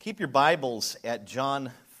Keep your Bibles at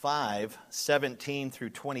John 5:17 through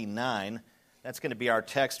 29. That's going to be our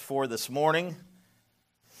text for this morning.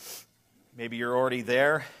 Maybe you're already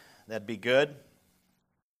there. That'd be good.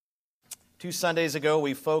 2 Sundays ago,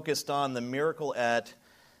 we focused on the miracle at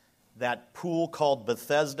that pool called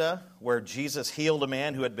Bethesda, where Jesus healed a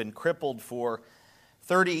man who had been crippled for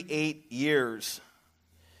 38 years.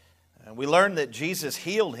 And we learned that Jesus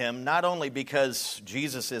healed him not only because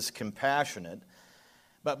Jesus is compassionate,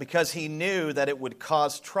 but because he knew that it would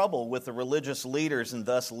cause trouble with the religious leaders and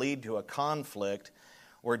thus lead to a conflict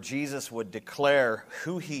where Jesus would declare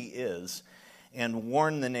who he is and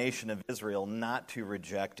warn the nation of Israel not to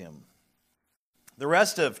reject him. The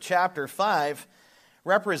rest of chapter 5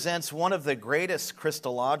 represents one of the greatest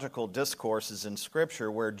Christological discourses in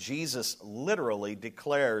Scripture where Jesus literally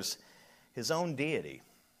declares his own deity,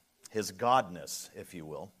 his godness, if you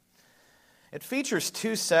will. It features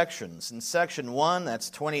two sections. In section 1, that's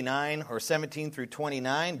 29 or 17 through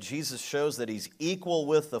 29, Jesus shows that he's equal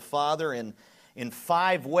with the Father in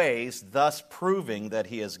 5 ways, thus proving that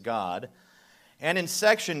he is God. And in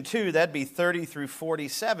section 2, that'd be 30 through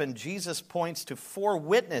 47, Jesus points to 4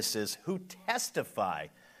 witnesses who testify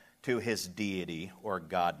to his deity or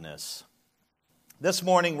godness. This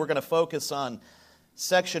morning, we're going to focus on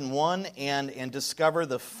section 1 and discover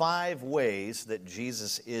the 5 ways that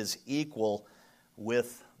Jesus is equal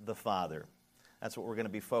with the Father. That's what we're going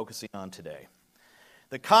to be focusing on today.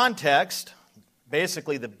 The context,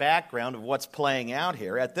 basically the background of what's playing out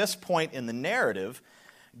here, at this point in the narrative,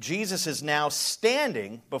 Jesus is now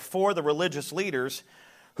standing before the religious leaders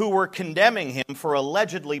who were condemning him for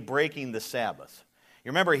allegedly breaking the Sabbath. You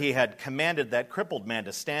remember he had commanded that crippled man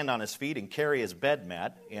to stand on his feet and carry his bed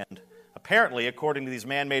mat, and apparently, according to these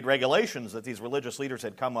man-made regulations that these religious leaders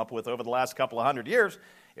had come up with over the last couple of hundred years,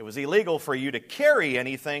 it was illegal for you to carry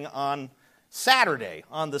anything on Saturday,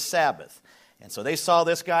 on the Sabbath. And so they saw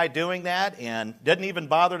this guy doing that and didn't even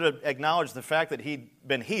bother to acknowledge the fact that he'd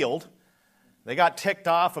been healed. They got ticked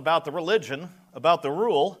off about the religion, about the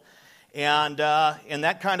rule, and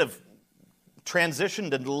that kind of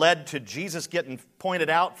transitioned and led to Jesus getting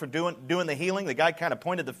pointed out for doing the healing. The guy kind of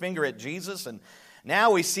pointed the finger at Jesus, and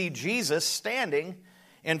now we see Jesus standing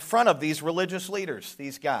in front of these religious leaders,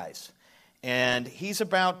 these guys, and he's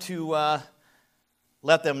about to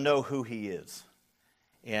let them know who he is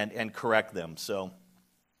and correct them. So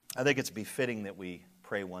I think it's befitting that we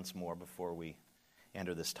pray once more before we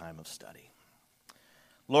enter this time of study.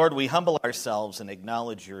 Lord, we humble ourselves and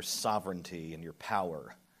acknowledge your sovereignty and your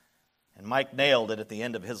power. And Mike nailed it at the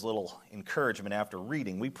end of his little encouragement after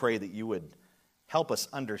reading. We pray that you would help us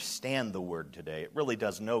understand the word today. It really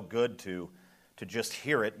does no good to just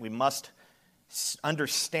hear it. We must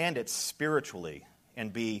understand it spiritually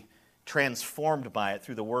and be transformed by it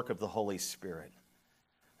through the work of the Holy Spirit.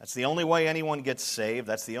 That's the only way anyone gets saved.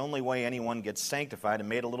 That's the only way anyone gets sanctified and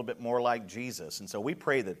made a little bit more like Jesus. And so we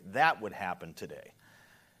pray that that would happen today,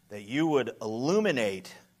 that you would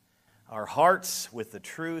illuminate our hearts with the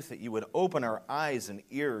truth, that you would open our eyes and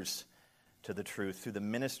ears to the truth through the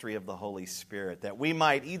ministry of the Holy Spirit, that we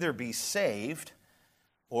might either be saved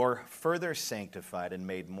or further sanctified and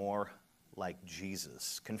made more like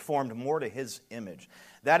Jesus, conformed more to his image.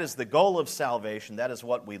 That is the goal of salvation. That is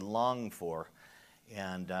what we long for.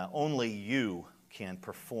 And only you can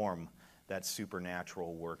perform that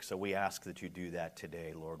supernatural work. So we ask that you do that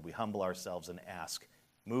today, Lord. We humble ourselves and ask,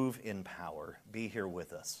 move in power. Be here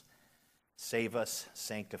with us. Save us,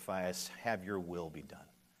 sanctify us, have your will be done.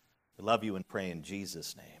 We love you and pray in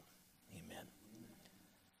Jesus' name. Amen.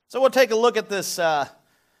 So we'll take a look at this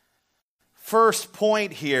first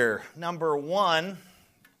point here, number 1.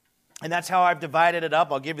 And that's how I've divided it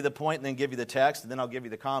up. I'll give you the point and then give you the text, and then I'll give you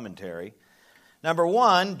the commentary. Number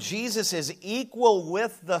 1, Jesus is equal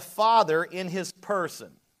with the Father in his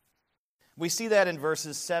person. We see that in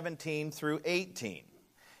verses 17 through 18.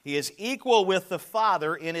 He is equal with the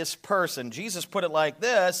Father in his person. Jesus put it like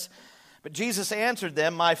this, but Jesus answered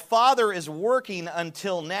them, "My Father is working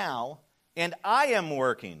until now, and I am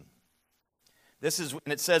working." This is,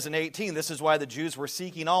 and it says in 18, this is why the Jews were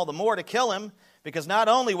seeking all the more to kill him, because not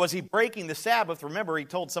only was he breaking the Sabbath, remember he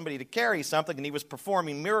told somebody to carry something and he was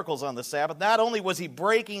performing miracles on the Sabbath, not only was he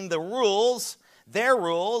breaking the rules, their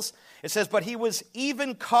rules, it says, but he was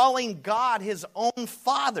even calling God his own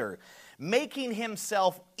Father, making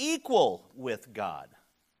himself equal with God.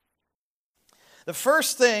 The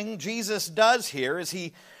first thing Jesus does here is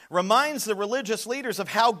he reminds the religious leaders of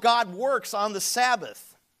how God works on the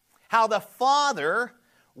Sabbath, how the Father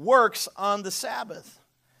works on the Sabbath.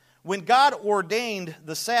 When God ordained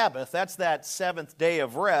the Sabbath, that's that seventh day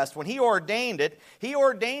of rest, when he ordained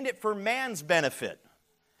it for man's benefit.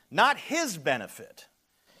 not his benefit.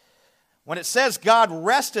 When it says God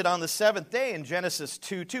rested on the seventh day in Genesis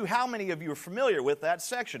 2:2, how many of you are familiar with that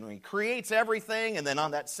section? When he creates everything, and then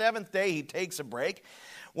on that seventh day he takes a break.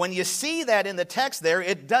 When you see that in the text there,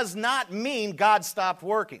 it does not mean God stopped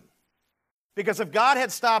working. Because if God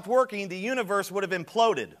had stopped working, the universe would have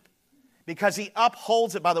imploded. Because he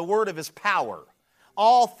upholds it by the word of his power.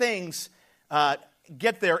 All things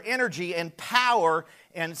get their energy and power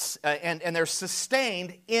and they're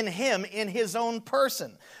sustained in him, in his own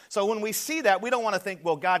person. So when we see that, we don't want to think,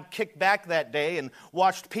 well, God kicked back that day and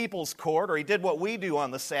watched People's Court, or he did what we do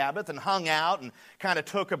on the Sabbath and hung out and kind of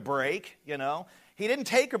took a break, you know. He didn't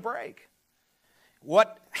take a break.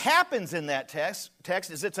 What happens in that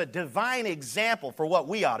text is it's a divine example for what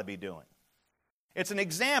we ought to be doing. It's an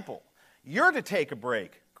example. You're to take a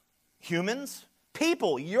break. Humans,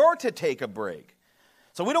 people, you're to take a break.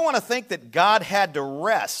 So we don't want to think that God had to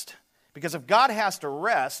rest, because if God has to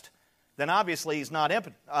rest, then obviously he's not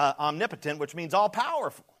omnipotent, which means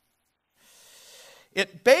all-powerful.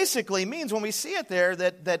 It basically means, when we see it there,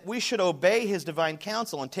 that we should obey his divine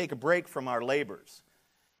counsel and take a break from our labors.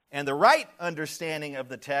 And the right understanding of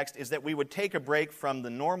the text is that we would take a break from the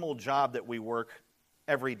normal job that we work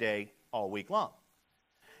every day, all week long.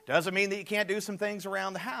 Doesn't mean that you can't do some things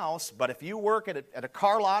around the house, but if you work at a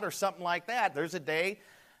car lot or something like that, there's a day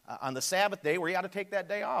on the Sabbath day where you ought to take that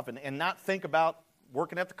day off and not think about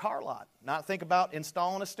working at the car lot, not think about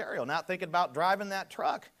installing a stereo, not thinking about driving that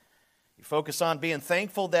truck. You focus on being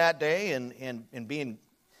thankful that day and being,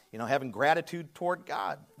 having gratitude toward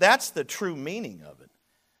God. That's the true meaning of it.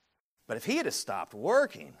 But if he had stopped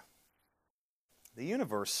working, the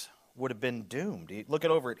universe would have been doomed. You look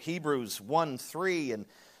over at Hebrews 1:3 and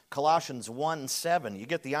Colossians 1:7. You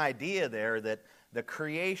get the idea there that the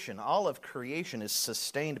creation, all of creation, is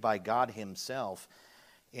sustained by God himself.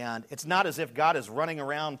 And it's not as if God is running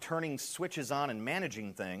around turning switches on and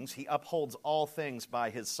managing things. He upholds all things by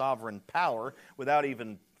his sovereign power without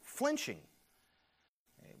even flinching.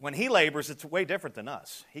 When he labors, it's way different than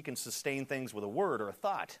us. He can sustain things with a word or a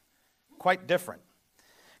thought. Quite different.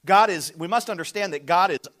 We must understand that God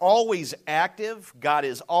is always active, God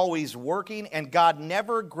is always working, and God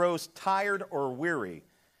never grows tired or weary.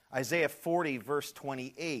 Isaiah 40, verse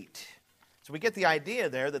 28. So we get the idea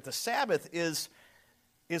there that the Sabbath is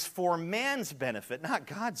for man's benefit, not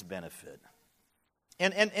God's benefit.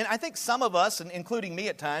 And I think some of us, and including me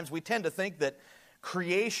at times, we tend to think that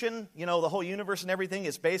creation, the whole universe and everything,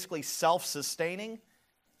 is basically self-sustaining.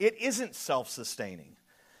 It isn't self-sustaining.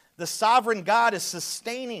 The sovereign God is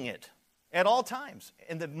sustaining it at all times.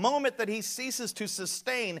 And the moment that he ceases to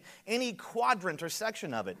sustain any quadrant or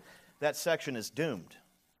section of it, that section is doomed.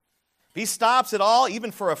 If he stops at all,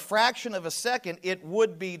 even for a fraction of a second, it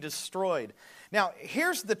would be destroyed. Now,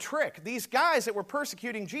 here's the trick. These guys that were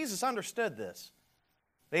persecuting Jesus understood this.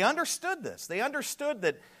 They understood this. They understood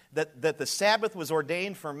that the Sabbath was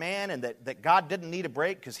ordained for man and that God didn't need a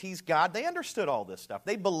break because he's God. They understood all this stuff.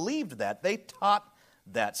 They believed that. They taught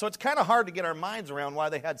that. So it's kind of hard to get our minds around why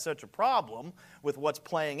they had such a problem with what's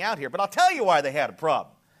playing out here. But I'll tell you why they had a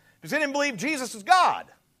problem. Because they didn't believe Jesus is God.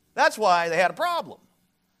 That's why they had a problem.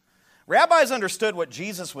 Rabbis understood what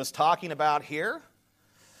Jesus was talking about here.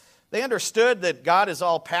 They understood that God is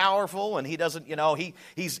all-powerful and he doesn't,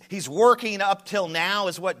 he's working up till now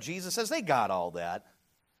is what Jesus says. They got all that.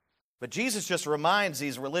 But Jesus just reminds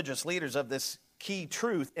these religious leaders of this key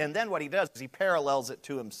truth. And then what he does is he parallels it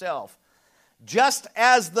to himself. Just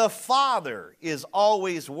as the Father is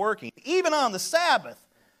always working, even on the Sabbath,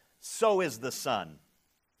 so is the Son.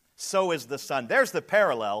 So is the Son. There's the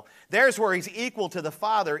parallel. There's where he's equal to the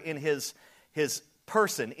Father in his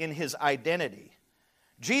person, in his identity.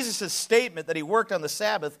 Jesus' statement that he worked on the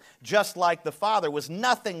Sabbath just like the Father was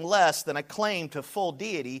nothing less than a claim to full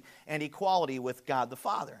deity and equality with God the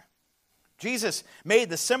Father. Jesus made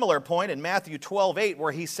the similar point in Matthew 12:8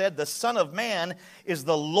 where he said, the Son of Man is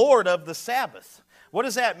the Lord of the Sabbath. What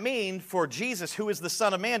does that mean for Jesus, who is the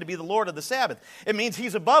Son of Man, to be the Lord of the Sabbath? It means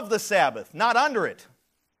he's above the Sabbath, not under it.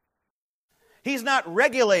 He's not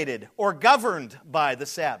regulated or governed by the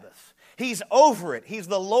Sabbath. He's over it. He's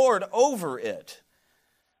the Lord over it.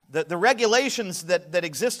 The regulations that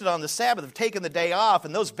existed on the Sabbath have taken the day off,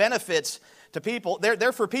 and those benefits to people,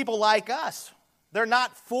 they're for people like us. They're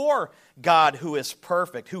not for God who is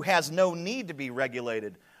perfect, who has no need to be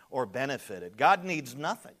regulated or benefited. God needs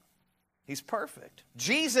nothing. He's perfect.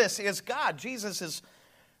 Jesus is God. Jesus is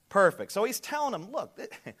perfect. So he's telling them, look,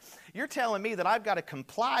 you're telling me that I've got to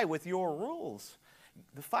comply with your rules.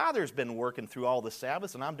 The Father's been working through all the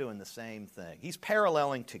Sabbaths, and I'm doing the same thing. He's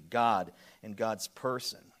paralleling to God and God's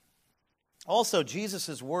person. Also,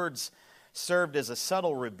 Jesus' words served as a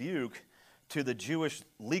subtle rebuke to the Jewish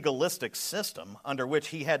legalistic system under which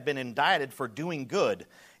he had been indicted for doing good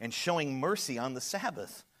and showing mercy on the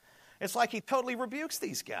Sabbath. It's like he totally rebukes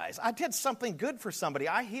these guys. I did something good for somebody.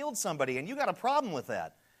 I healed somebody, and you got a problem with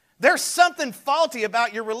that. There's something faulty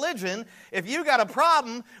about your religion if you got a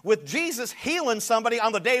problem with Jesus healing somebody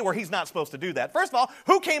on the day where he's not supposed to do that. First of all,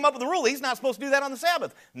 who came up with the rule he's not supposed to do that on the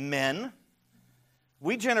Sabbath? Men.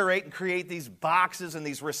 We generate and create these boxes and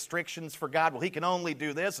these restrictions for God. Well, he can only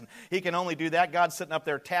do this and he can only do that. God's sitting up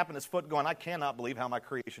there tapping his foot going, I cannot believe how my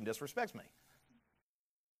creation disrespects me.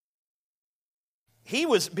 He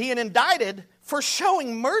was being indicted for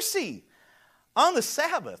showing mercy on the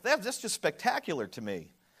Sabbath. That's just spectacular to me.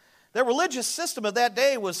 The religious system of that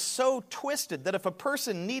day was so twisted that if a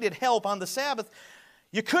person needed help on the Sabbath,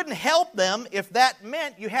 you couldn't help them if that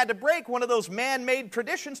meant you had to break one of those man-made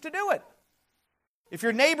traditions to do it. If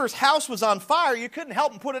your neighbor's house was on fire, you couldn't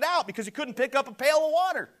help him put it out because you couldn't pick up a pail of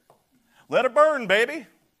water. Let it burn, baby.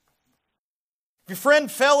 If your friend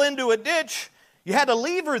fell into a ditch, you had to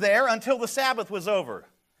leave her there until the Sabbath was over.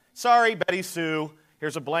 Sorry, Betty Sue,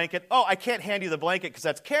 here's a blanket. Oh, I can't hand you the blanket because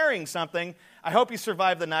that's carrying something. I hope you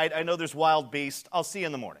survive the night. I know there's wild beasts. I'll see you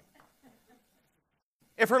in the morning.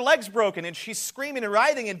 If her leg's broken and she's screaming and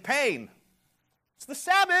writhing in pain, it's the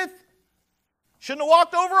Sabbath. Shouldn't have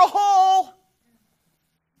walked over a hole.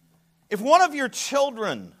 If one of your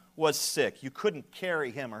children was sick, you couldn't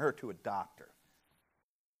carry him or her to a doctor.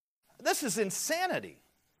 This is insanity,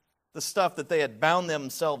 the stuff that they had bound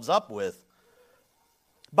themselves up with.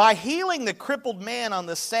 By healing the crippled man on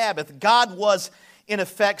the Sabbath, God was, in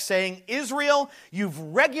effect, saying, Israel, you've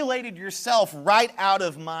regulated yourself right out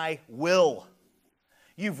of my will.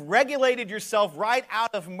 You've regulated yourself right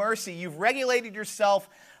out of mercy. You've regulated yourself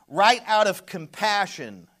right out of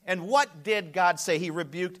compassion. And what did God say? He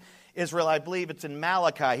rebuked Israel. I believe it's in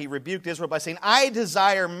Malachi. He rebuked Israel by saying, I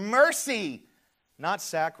desire mercy, not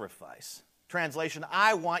sacrifice. Translation,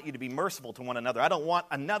 I want you to be merciful to one another. I don't want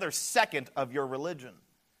another second of your religion.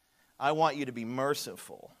 I want you to be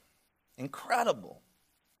merciful. Incredible.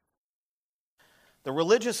 The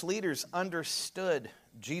religious leaders understood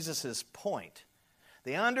Jesus' point.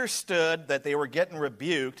 They understood that they were getting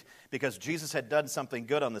rebuked because Jesus had done something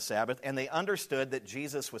good on the Sabbath, and they understood that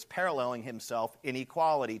Jesus was paralleling himself in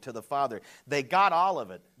equality to the Father. They got all of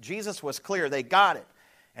it. Jesus was clear. They got it,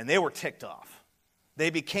 and they were ticked off. They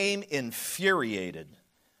became infuriated.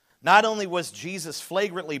 Not only was Jesus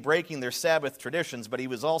flagrantly breaking their Sabbath traditions, but he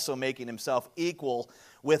was also making himself equal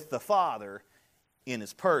with the Father in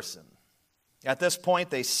his person. At this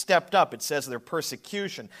point, they stepped up, it says, their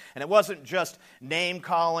persecution. And it wasn't just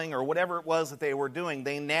name-calling or whatever it was that they were doing.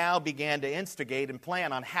 They now began to instigate and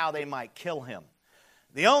plan on how they might kill him.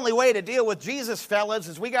 The only way to deal with Jesus, fellas,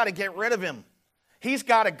 is we got to get rid of him. He's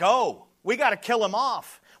got to go. We got to kill him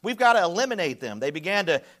off. We've got to eliminate them. They began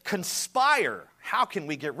to conspire. How can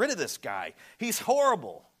we get rid of this guy? He's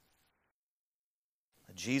horrible.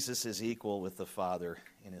 Jesus is equal with the Father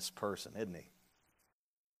in his person, isn't he?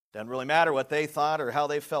 Doesn't really matter what they thought or how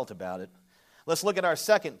they felt about it. Let's look at our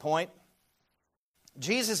second point.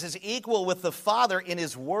 Jesus is equal with the Father in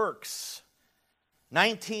his works.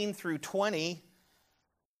 19 through 20.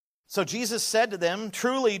 So Jesus said to them,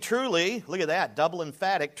 truly, truly, look at that, double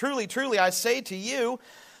emphatic, truly, truly, I say to you,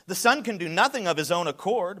 the Son can do nothing of his own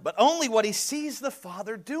accord, but only what he sees the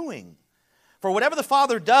Father doing. For whatever the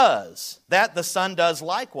Father does, that the Son does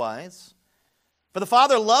likewise. For the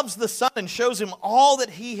Father loves the Son and shows him all that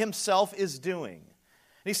he himself is doing.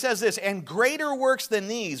 And he says this, and greater works than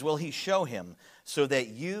these will he show him, so that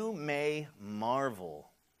you may marvel.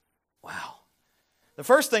 Wow. The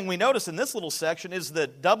first thing we notice in this little section is the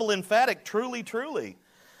double emphatic, truly, truly.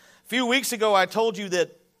 A few weeks ago I told you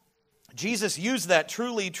that Jesus used that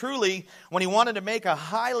truly, truly when he wanted to make a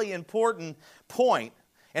highly important point,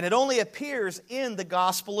 and it only appears in the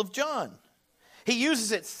Gospel of John. He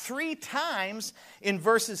uses it 3 times in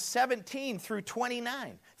verses 17 through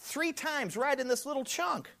 29. 3 times right in this little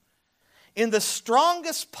chunk. In the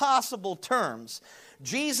strongest possible terms,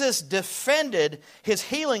 Jesus defended his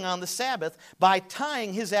healing on the Sabbath by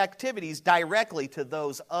tying his activities directly to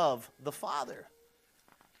those of the Father.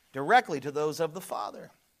 Directly to those of the Father.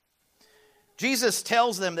 Jesus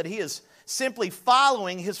tells them that he is simply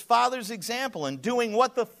following his Father's example and doing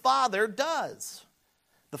what the Father does.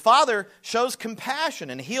 The Father shows compassion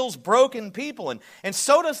and heals broken people, and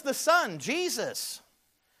so does the Son, Jesus.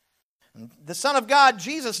 The Son of God,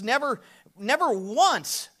 Jesus, never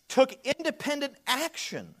once took independent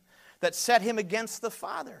action that set him against the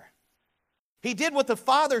Father. He did what the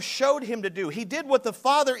Father showed him to do. He did what the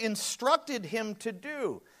Father instructed him to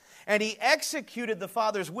do. And he executed the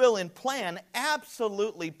Father's will and plan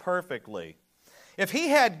absolutely perfectly. If he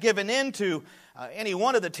had given in to any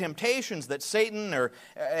one of the temptations that Satan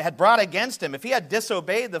had brought against him, if he had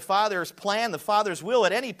disobeyed the Father's plan, the Father's will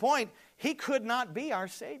at any point, he could not be our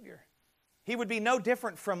Savior. He would be no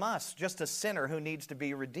different from us, just a sinner who needs to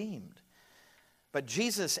be redeemed. But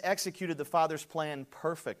Jesus executed the Father's plan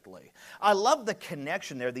perfectly. I love the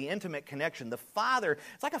connection there, the intimate connection. The Father,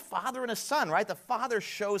 it's like a father and a son, right? The Father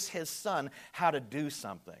shows his Son how to do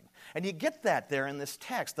something. And you get that there in this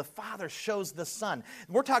text. The Father shows the Son.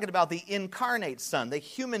 We're talking about the incarnate Son, the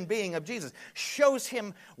human being of Jesus, shows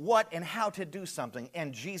him what and how to do something,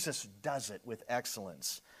 and Jesus does it with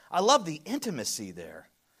excellence. I love the intimacy there.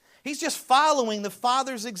 He's just following the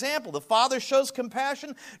Father's example. The Father shows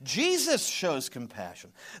compassion. Jesus shows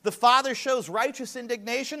compassion. The Father shows righteous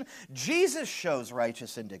indignation. Jesus shows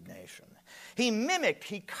righteous indignation. He mimicked,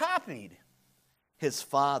 he copied his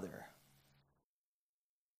Father.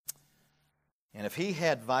 And if he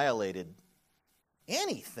had violated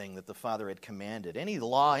anything that the Father had commanded, any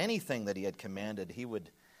law, anything that he had commanded, he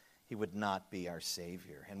would not be our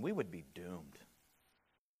Savior, and we would be doomed.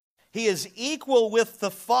 He is equal with the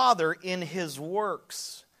Father in his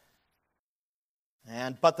works.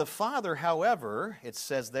 But the Father, however, it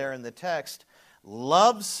says there in the text,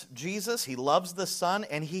 loves Jesus, he loves the Son,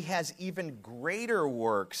 and he has even greater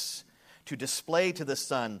works to display to the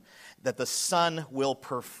Son that the Son will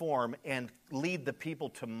perform and lead the people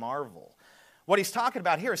to marvel. What he's talking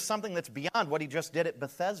about here is something that's beyond what he just did at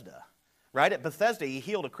Bethesda. Right? At Bethesda, he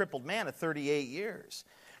healed a crippled man at 38 years.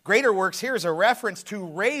 Greater works here is a reference to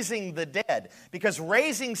raising the dead, because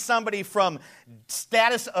raising somebody from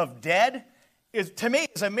status of dead to me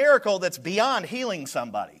is a miracle that's beyond healing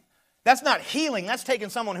somebody. That's not healing, that's taking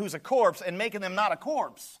someone who's a corpse and making them not a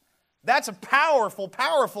corpse. That's a powerful,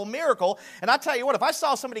 powerful miracle. And I tell you what, if I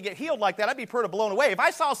saw somebody get healed like that, I'd be pretty blown away. If I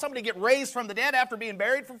saw somebody get raised from the dead after being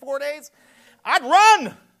buried for 4 days, I'd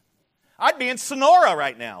run. I'd be in Sonora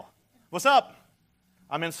right now. What's up?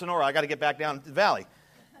 I'm in Sonora. I got to get back down to the valley.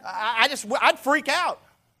 I'd freak out.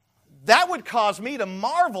 That would cause me to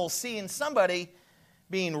marvel seeing somebody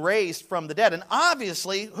being raised from the dead. And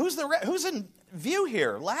obviously, who's in view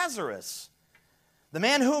here? Lazarus. The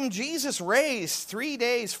man whom Jesus raised 3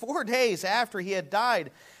 days, 4 days after he had died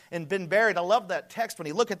and been buried. I love that text. When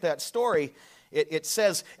you look at that story, it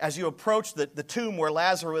says, as you approach the tomb where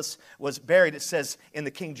Lazarus was buried, it says in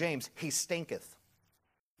the King James, he stinketh.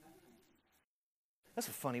 That's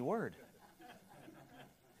a funny word.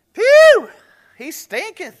 Pew! He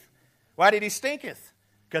stinketh. Why did he stinketh?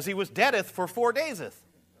 Because he was deadeth for 4 dayseth.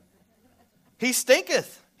 He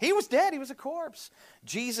stinketh. He was dead. He was a corpse.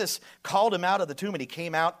 Jesus called him out of the tomb and he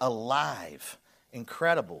came out alive.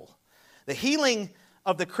 Incredible. The healing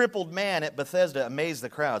of the crippled man at Bethesda amazed the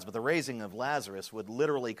crowds, but the raising of Lazarus would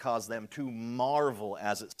literally cause them to marvel,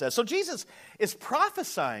 as it says. So Jesus is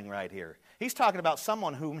prophesying right here. He's talking about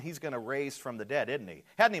someone whom he's going to raise from the dead, isn't he?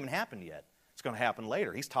 Hadn't even happened yet. It's going to happen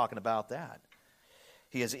later. He's talking about that.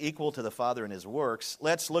 He is equal to the Father in his works.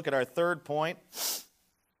 Let's look at our third point.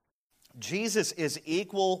 Jesus is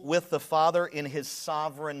equal with the Father in his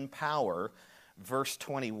sovereign power. Verse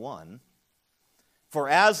 21. For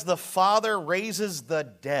as the Father raises the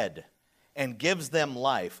dead and gives them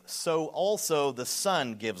life, so also the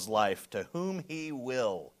Son gives life to whom he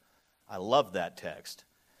will. I love that text.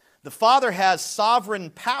 The Father has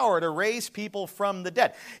sovereign power to raise people from the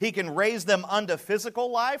dead. He can raise them unto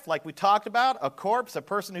physical life, like we talked about, a corpse, a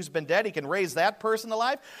person who's been dead. He can raise that person to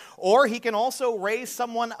life. Or he can also raise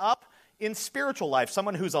someone up in spiritual life,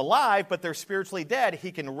 someone who's alive but they're spiritually dead.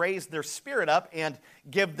 He can raise their spirit up and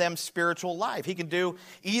give them spiritual life. He can do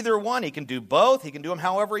either one. He can do both. He can do them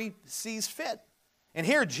however he sees fit. And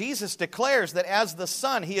here Jesus declares that as the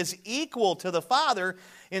Son, he is equal to the Father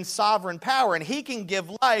in sovereign power, and he can give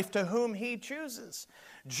life to whom he chooses.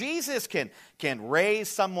 Jesus can raise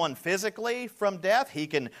someone physically from death. He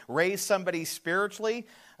can raise somebody spiritually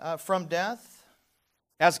from death.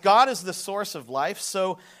 As God is the source of life,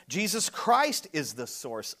 so Jesus Christ is the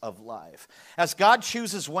source of life. As God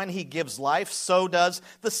chooses when he gives life, so does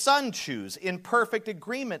the Son choose, in perfect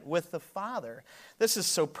agreement with the Father. This is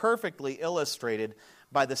so perfectly illustrated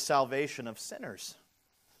by the salvation of sinners.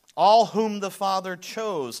 All whom the Father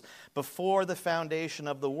chose before the foundation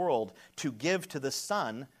of the world to give to the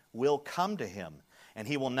Son will come to him, and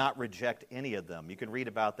he will not reject any of them. You can read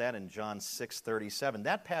about that in John 6:37.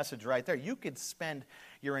 That passage right there, you could spend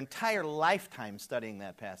your entire lifetime studying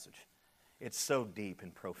that passage. It's so deep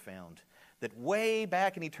and profound that way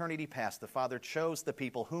back in eternity past, the Father chose the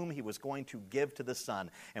people whom he was going to give to the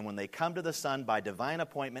Son. And when they come to the Son by divine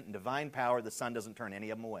appointment and divine power, the Son doesn't turn any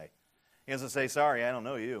of them away. He doesn't say, sorry, I don't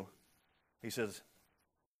know you. He says,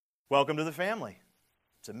 welcome to the family.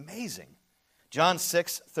 It's amazing. John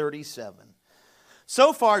 6:37.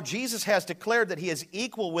 So far, Jesus has declared that he is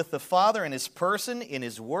equal with the Father in his person, in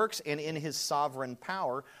his works, and in his sovereign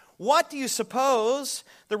power. What do you suppose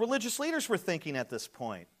the religious leaders were thinking at this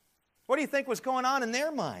point? What do you think was going on in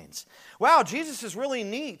their minds? Wow, Jesus is really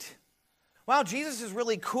neat. Wow, Jesus is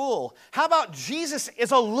really cool. How about Jesus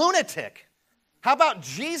is a lunatic? How about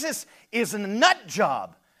Jesus is a nut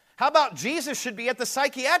job? How about Jesus should be at the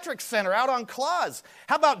psychiatric center out on Claus?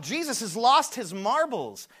 How about Jesus has lost his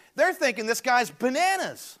marbles? They're thinking this guy's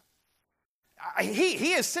bananas.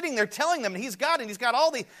 He is sitting there telling them he's got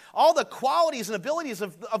all the qualities and abilities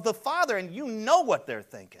of the Father, and you know what they're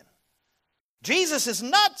thinking. Jesus is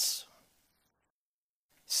nuts.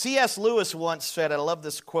 C.S. Lewis once said, I love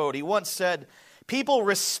this quote, he once said, people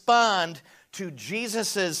respond to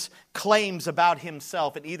Jesus' claims about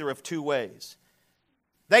himself in either of two ways.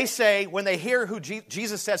 They say, when they hear who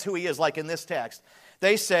Jesus says who he is, like in this text,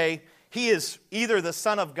 they say, he is either the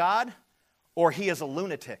Son of God or he is a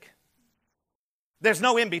lunatic. There's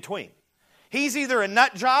no in between. He's either a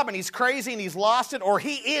nut job and he's crazy and he's lost it, or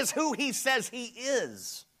he is who he says he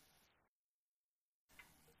is.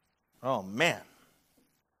 Oh, man.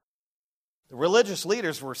 The religious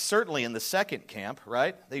leaders were certainly in the second camp,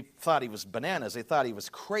 right? They thought he was bananas. They thought he was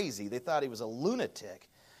crazy. They thought he was a lunatic.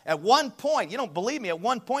 At one point, you don't believe me, at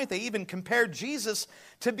one point they even compared Jesus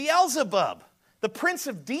to Beelzebub, the prince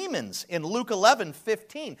of demons, in Luke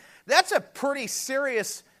 11:15. That's a pretty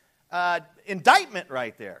serious indictment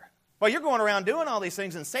right there. Well, you're going around doing all these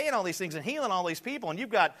things and saying all these things and healing all these people, and you've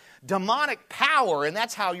got demonic power, and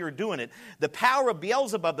that's how you're doing it. The power of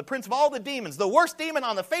Beelzebub, the prince of all the demons, the worst demon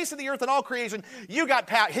on the face of the earth and all creation, you got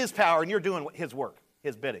his power, and you're doing his work,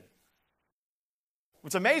 his bidding.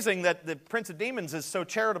 It's amazing that the prince of demons is so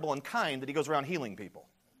charitable and kind that he goes around healing people.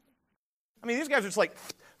 I mean, these guys are just like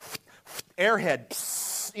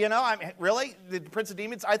airhead, you know. I mean, really, the prince of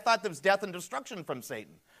demons? I thought there was death and destruction from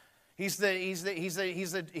Satan. He's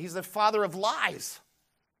the father of lies.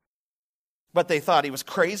 But they thought he was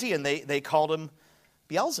crazy, and they called him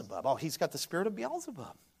Beelzebub. Oh, he's got the spirit of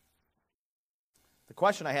Beelzebub. The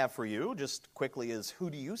question I have for you, just quickly, is who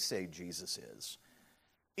do you say Jesus is?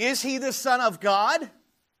 Is he the Son of God,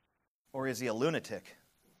 or is he a lunatic?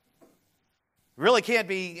 Really can't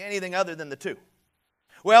be anything other than the two.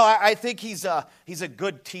 Well, I think he's a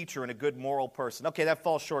good teacher and a good moral person. Okay, that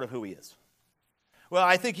falls short of who he is. Well,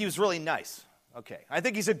 I think he was really nice. Okay, I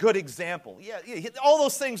think he's a good example. Yeah, all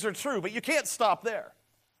those things are true, but you can't stop there.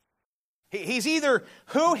 He's either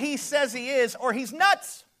who he says he is, or he's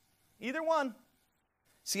nuts. Either one.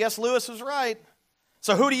 C.S. Lewis was right.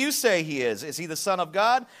 So who do you say he is? Is he the Son of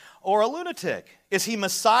God or a lunatic? Is he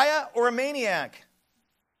Messiah or a maniac?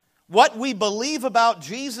 What we believe about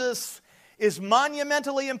Jesus is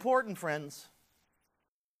monumentally important, friends.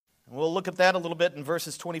 And we'll look at that a little bit in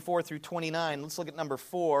verses 24 through 29. Let's look at number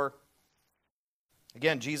 4.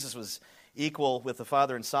 Again, Jesus was equal with the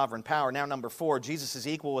Father in sovereign power. Now number 4, Jesus is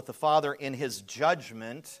equal with the Father in his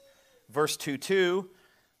judgment. Verse 2:2.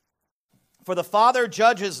 For the Father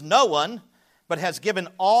judges no one, but has given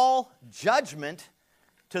all judgment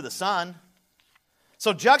to the Son.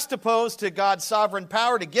 So juxtaposed to God's sovereign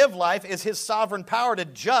power to give life is his sovereign power to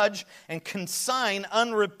judge and consign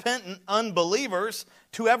unrepentant unbelievers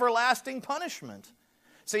to everlasting punishment.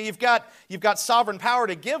 So you've got sovereign power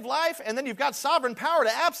to give life, and then you've got sovereign power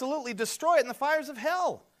to absolutely destroy it in the fires of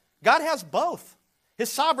hell. God has both. His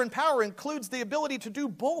sovereign power includes the ability to do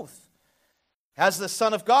both. As the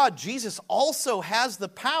Son of God, Jesus also has the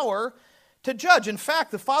power to judge. In fact,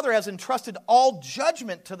 the Father has entrusted all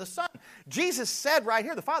judgment to the Son. Jesus said right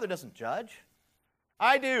here, the Father doesn't judge.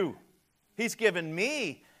 I do. He's given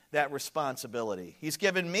me that responsibility. He's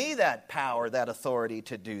given me that power, that authority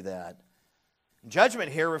to do that.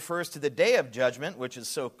 Judgment here refers to the day of judgment, which is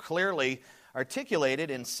so clearly articulated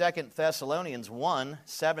in 2 Thessalonians 1,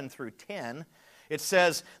 7 through 10. It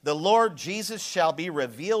says, the Lord Jesus shall be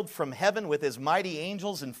revealed from heaven with his mighty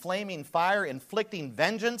angels in flaming fire, inflicting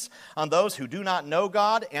vengeance on those who do not know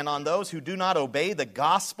God and on those who do not obey the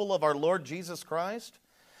gospel of our Lord Jesus Christ.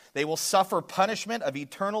 They will suffer punishment of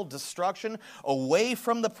eternal destruction away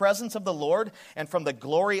from the presence of the Lord and from the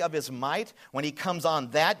glory of his might when he comes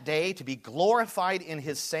on that day to be glorified in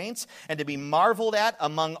his saints and to be marveled at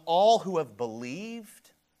among all who have believed.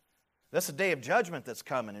 That's a day of judgment that's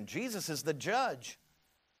coming, and Jesus is the judge.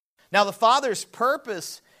 Now, the Father's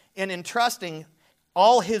purpose in entrusting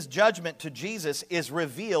all his judgment to Jesus is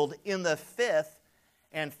revealed in the 5th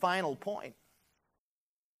and final point.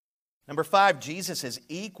 Number 5, Jesus is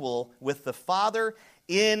equal with the Father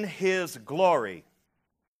in his glory.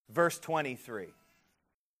 Verse 23.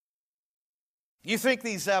 You think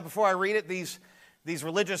these, before I read it, these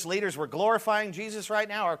religious leaders were glorifying Jesus right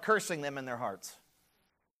now or cursing them in their hearts?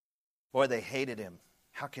 Boy, they hated him.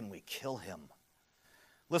 How can we kill him?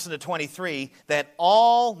 Listen to 23, that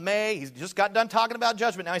all may, he's just got done talking about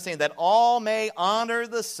judgment. Now he's saying that all may honor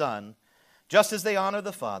the Son, just as they honor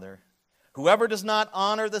the Father. Whoever does not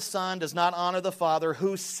honor the Son does not honor the Father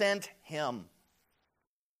who sent him.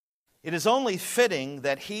 It is only fitting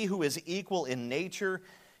that he who is equal in nature,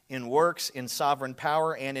 in works, in sovereign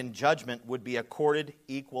power, and in judgment would be accorded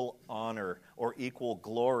equal honor or equal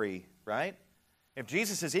glory, right? If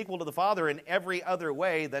Jesus is equal to the Father in every other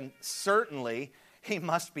way, then certainly he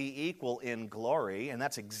must be equal in glory, and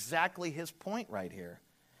that's exactly his point right here.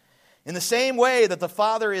 In the same way that the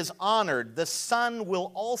Father is honored, the Son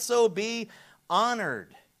will also be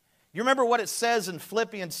honored. You remember what it says in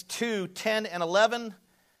Philippians 2, 10 and 11?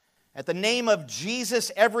 At the name of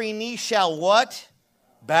Jesus, every knee shall what?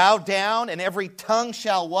 Bow down, and every tongue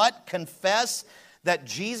shall what? Confess that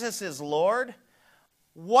Jesus is Lord.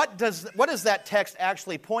 What is that text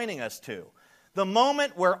actually pointing us to? The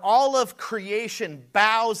moment where all of creation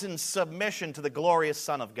bows in submission to the glorious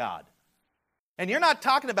Son of God. And you're not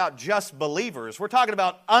talking about just believers. We're talking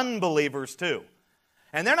about unbelievers too.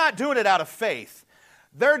 And they're not doing it out of faith.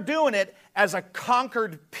 They're doing it as a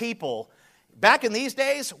conquered people. Back in these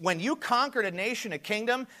days, when you conquered a nation, a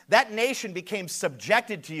kingdom, that nation became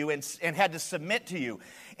subjected to you and had to submit to you.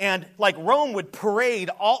 And like Rome would parade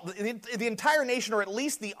the entire nation, or at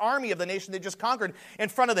least the army of the nation they just conquered, in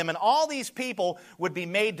front of them. And all these people would be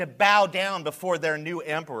made to bow down before their new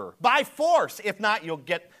emperor. By force. If not, you'll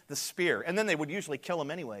get the spear. And then they would usually kill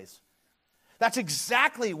him anyways. That's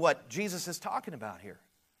exactly what Jesus is talking about here.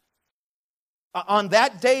 On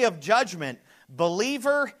that day of judgment,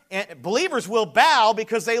 believers will bow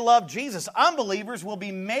because they love Jesus. Unbelievers will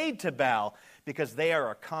be made to bow because they are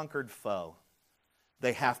a conquered foe.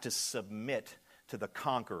 They have to submit to the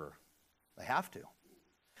conqueror. They have to.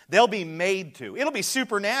 They'll be made to. It'll be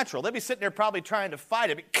supernatural. They'll be sitting there probably trying to fight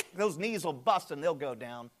it. Those knees will bust and they'll go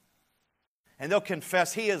down. And they'll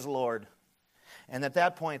confess He is Lord. And at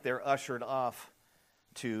that point, they're ushered off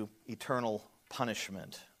to eternal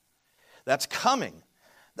punishment. That's coming.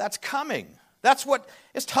 That's coming. That's what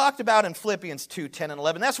is talked about in Philippians 2, 10 and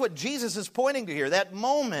 11. That's what Jesus is pointing to here, that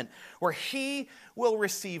moment where He will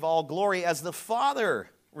receive all glory as the Father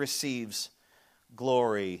receives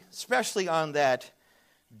glory, especially on that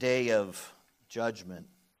day of judgment.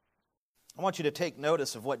 I want you to take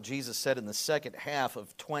notice of what Jesus said in the second half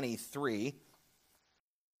of 23.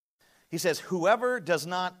 He says, "Whoever does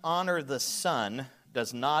not honor the Son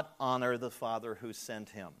does not honor the Father who sent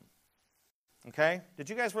Him." Okay? Did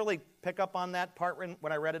you guys really pick up on that part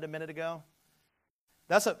when I read it a minute ago?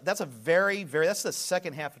 That's the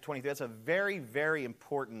second half of 23. That's a very, very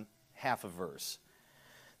important half a verse.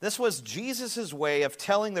 This was Jesus' way of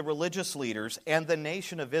telling the religious leaders and the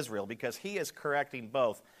nation of Israel, because He is correcting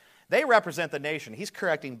both. They represent the nation. He's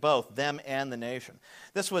correcting both them and the nation.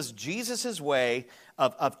 This was Jesus' way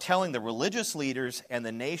of telling the religious leaders and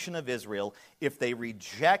the nation of Israel, if they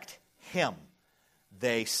reject Him,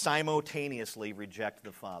 they simultaneously reject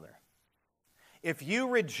the Father. If you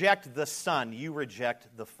reject the Son, you reject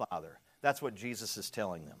the Father. That's what Jesus is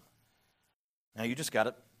telling them. Now you just got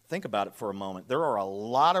to think about it for a moment. There are a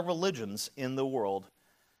lot of religions in the world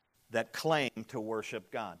that claim to worship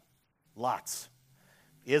God. Lots.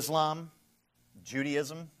 Islam,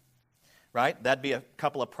 Judaism, right? That'd be a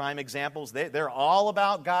couple of prime examples. They're all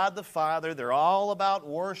about God the Father. They're all about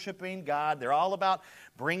worshiping God. They're all about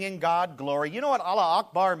bringing God glory. You know what Allah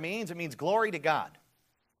Akbar means? It means glory to God.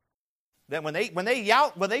 That when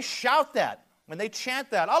they shout that, when they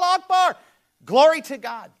chant that, Allah Akbar, glory to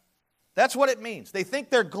God. That's what it means. They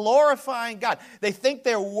think they're glorifying God. They think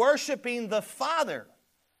they're worshiping the Father.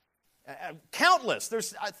 Countless.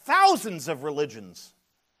 There's thousands of religions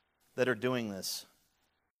that are doing this.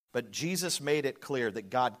 But Jesus made it clear that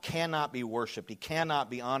God cannot be worshiped. He cannot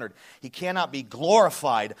be honored. He cannot be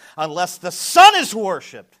glorified unless the Son is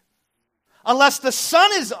worshiped. Unless the Son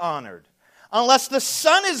is honored. Unless the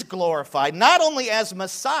Son is glorified, not only as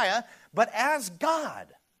Messiah, but as God.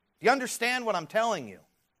 Do you understand what I'm telling you?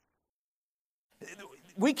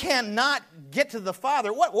 We cannot get to the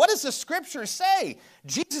Father. What does the Scripture say?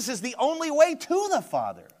 Jesus is the only way to the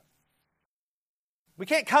Father. We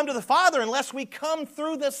can't come to the Father unless we come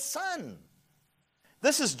through the Son.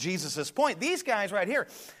 This is Jesus' point. These guys right here,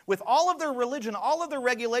 with all of their religion, all of their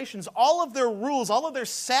regulations, all of their rules, all of their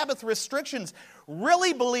Sabbath restrictions,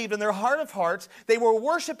 really believed in their heart of hearts they were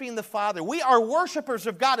worshiping the Father. We are worshipers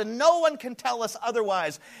of God, and no one can tell us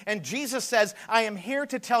otherwise. And Jesus says, I am here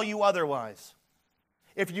to tell you otherwise.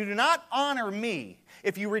 If you do not honor me,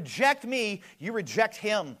 if you reject me, you reject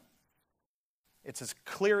him. It's as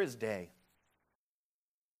clear as day.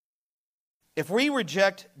 If we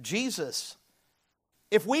reject Jesus,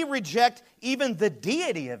 if we reject even the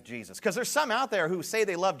deity of Jesus, because there's some out there who say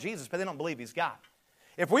they love Jesus, but they don't believe he's God.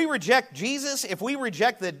 If we reject Jesus, if we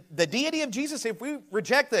reject the deity of Jesus, if we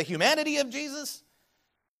reject the humanity of Jesus,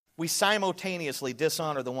 we simultaneously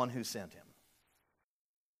dishonor the one who sent him.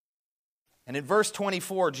 And in verse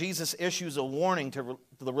 24, Jesus issues a warning to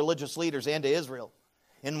the religious leaders and to Israel.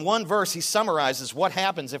 In one verse, he summarizes what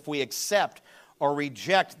happens if we accept or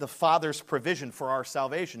reject the Father's provision for our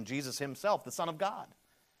salvation, Jesus himself, the Son of God.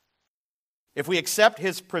 If we accept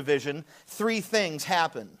his provision, three things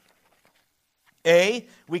happen. A,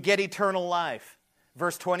 we get eternal life.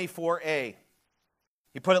 Verse 24a.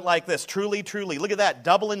 He put it like this, truly, truly. Look at that,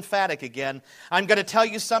 double emphatic again. I'm going to tell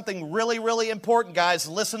you something really, really important, guys.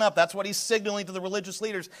 Listen up. That's what he's signaling to the religious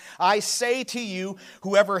leaders. I say to you,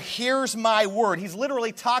 whoever hears my word, he's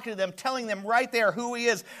literally talking to them, telling them right there who he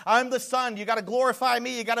is. I'm the Son. You got to glorify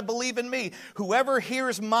me. You got to believe in me. Whoever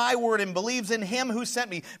hears my word and believes in him who sent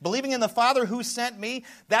me, believing in the Father who sent me,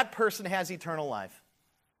 that person has eternal life.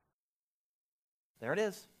 There it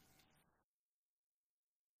is.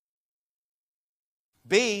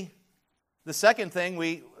 B, the second thing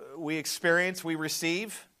we experience, we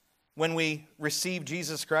receive when we receive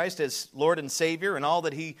Jesus Christ as Lord and Savior and all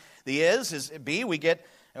that He is B,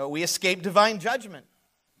 we escape divine judgment.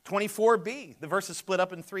 24b, the verse is split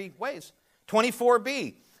up in three ways.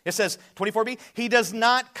 24b, it says, 24b, He does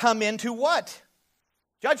not come into what?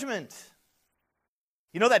 Judgment.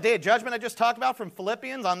 You know that day of judgment I just talked about from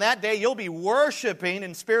Philippians? On that day, you'll be worshiping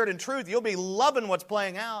in spirit and truth. You'll be loving what's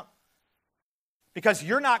playing out. Because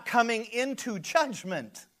you're not coming into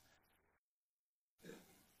judgment.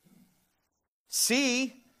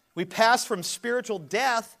 C, we pass from spiritual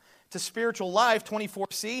death to spiritual life.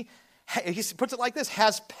 24c, he puts it like this,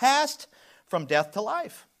 has passed from death to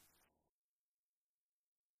life.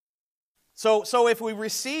 So if we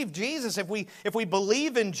receive Jesus, if we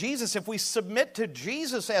believe in Jesus, if we submit to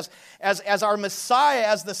Jesus as our Messiah,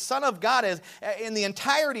 as the Son of God, as in the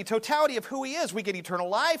entirety, totality of who He is, we get eternal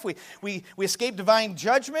life, we escape divine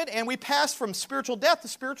judgment, and we pass from spiritual death to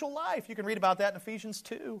spiritual life. You can read about that in Ephesians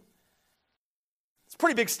 2. It's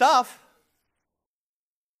pretty big stuff.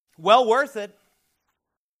 Well worth it.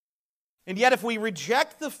 And yet if we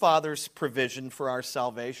reject the Father's provision for our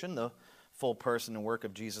salvation, the full person and work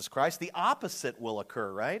of Jesus Christ, the opposite will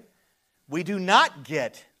occur, right? We do not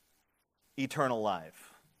get eternal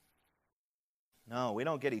life. No, we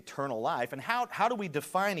don't get eternal life. And how do we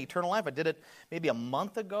define eternal life? I did it maybe a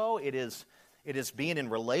month ago. It is being in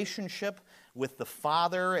relationship with the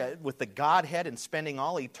Father, with the Godhead, and spending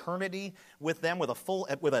all eternity with them with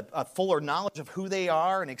a fuller knowledge of who they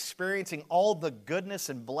are and experiencing all the goodness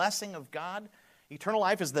and blessing of God. Eternal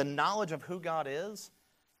life is the knowledge of who God is.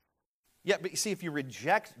 Yeah, but you see, if you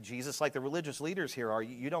reject Jesus like the religious leaders here are,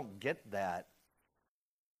 you don't get that.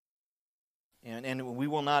 And we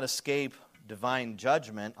will not escape divine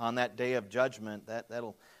judgment on that day of judgment.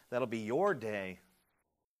 That'll be your day.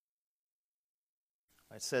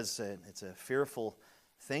 It says it's a fearful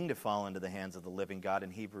thing to fall into the hands of the living God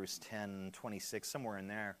in Hebrews 10:26, somewhere in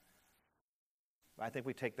there. I think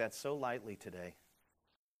we take that so lightly today.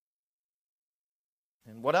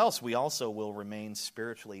 And what else? We also will remain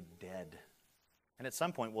spiritually dead. And at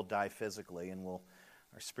some point we'll die physically, and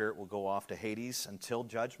our spirit will go off to Hades until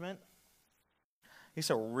judgment. It's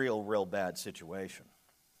a real bad situation.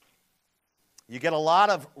 You get a lot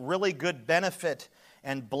of really good benefit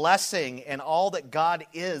and blessing and all that God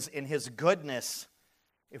is in His goodness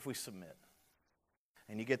if we submit.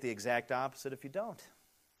 And you get the exact opposite if you don't.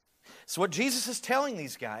 So what Jesus is telling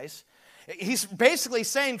these guys, He's basically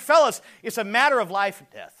saying, fellas, it's a matter of life or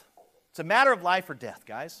death. It's a matter of life or death,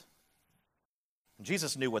 guys. And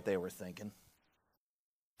Jesus knew what they were thinking.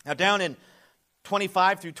 Now down in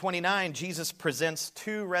 25 through 29, Jesus presents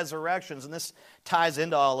two resurrections, and this ties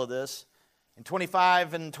into all of this. In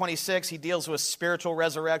 25 and 26, He deals with spiritual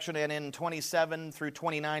resurrection, and in 27 through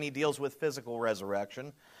 29, He deals with physical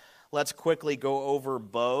resurrection. Let's quickly go over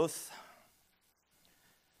both.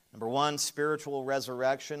 Number one, spiritual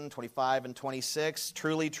resurrection, 25 and 26.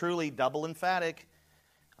 Truly, truly, double emphatic.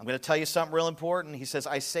 I'm going to tell you something real important. He says,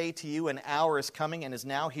 I say to you, an hour is coming and is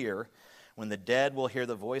now here when the dead will hear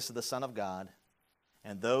the voice of the Son of God,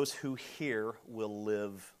 and those who hear will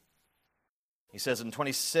live. He says in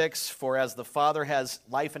 26, for as the Father has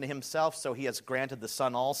life in himself, so he has granted the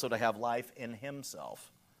Son also to have life in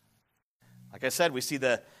himself. Like I said, we see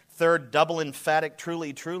the third double emphatic,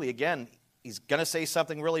 truly, truly. Again, he's going to say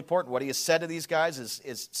something really important. What he has said to these guys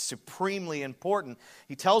is supremely important.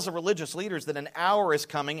 He tells the religious leaders that an hour is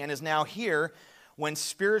coming and is now here when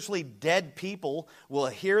spiritually dead people will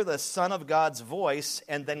hear the Son of God's voice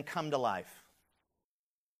and then come to life.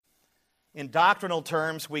 In doctrinal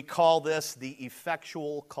terms, we call this the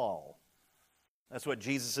effectual call. That's what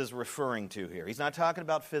Jesus is referring to here. He's not talking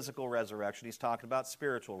about physical resurrection. He's talking about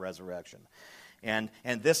spiritual resurrection. And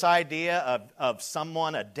this idea of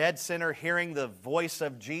someone, a dead sinner, hearing the voice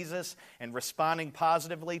of Jesus and responding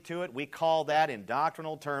positively to it, we call that in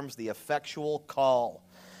doctrinal terms the effectual call.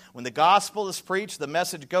 When the gospel is preached, the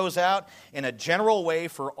message goes out in a general way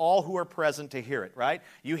for all who are present to hear it, right?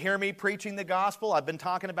 You hear me preaching the gospel. I've been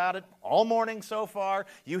talking about it all morning so far.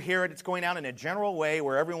 You hear it. It's going out in a general way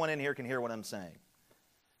where everyone in here can hear what I'm saying.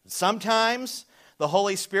 Sometimes the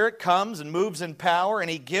Holy Spirit comes and moves in power, and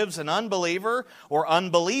He gives an unbeliever or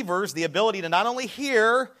unbelievers the ability to not only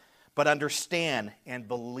hear, but understand and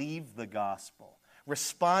believe the gospel.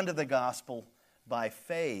 Respond to the gospel by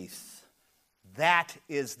faith. That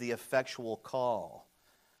is the effectual call.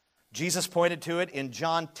 Jesus pointed to it in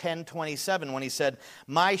John 10:27 when He said,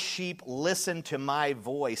 my sheep listen to my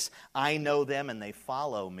voice. I know them and they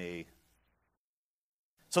follow me.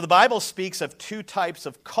 So the Bible speaks of two types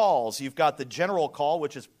of calls. You've got the general call,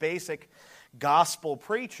 which is basic gospel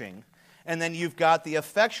preaching. And then you've got the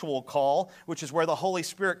effectual call, which is where the Holy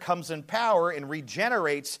Spirit comes in power and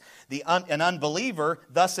regenerates an unbeliever,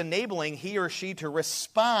 thus enabling he or she to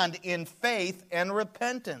respond in faith and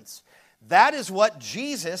repentance. That is what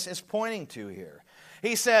Jesus is pointing to here.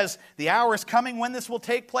 He says, the hour is coming when this will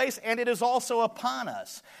take place, and it is also upon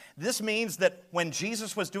us. This means that when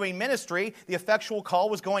Jesus was doing ministry, the effectual call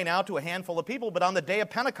was going out to a handful of people, but on the day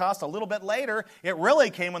of Pentecost, a little bit later, it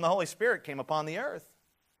really came when the Holy Spirit came upon the earth.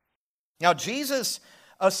 Now, Jesus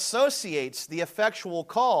associates the effectual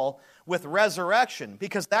call with resurrection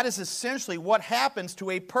because that is essentially what happens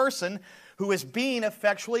to a person who is being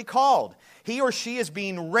effectually called. He or she is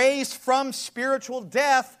being raised from spiritual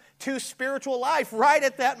death to spiritual life right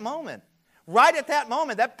at that moment. Right at that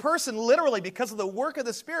moment, that person literally, because of the work of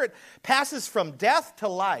the Spirit, passes from death to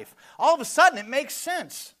life. All of a sudden, it makes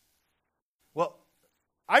sense. Well,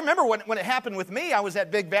 I remember when it happened with me. I was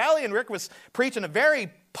at Big Valley, and Rick was preaching a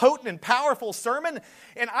very potent and powerful sermon.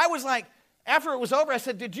 And I was like, after it was over, I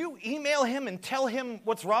said, did you email him and tell him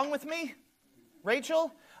what's wrong with me?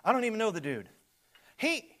 Rachel? I don't even know the dude.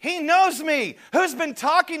 He knows me. Who's been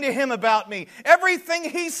talking to him about me? Everything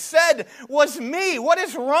he said was me. What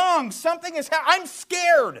is wrong? Something is happening. I'm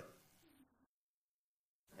scared.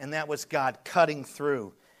 And that was God cutting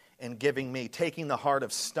through and giving me, taking the heart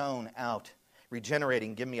of stone out,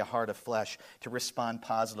 regenerating, give me a heart of flesh to respond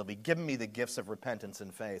positively, giving me the gifts of repentance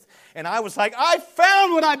and faith. And I was like, I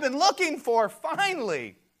found what I've been looking for,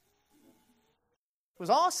 finally. It was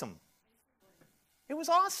awesome. It was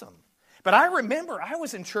awesome. But I remember I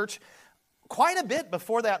was in church quite a bit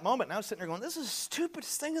before that moment, and I was sitting there going, this is the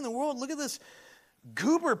stupidest thing in the world. Look at this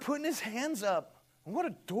goober putting his hands up. What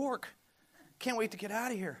a dork. Can't wait to get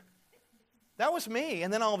out of here. That was me.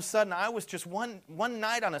 And then all of a sudden, I was just one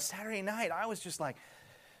night on a Saturday night, I was just like,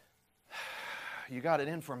 you got it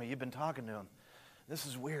in for me. You've been talking to him. This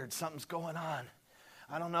is weird. Something's going on.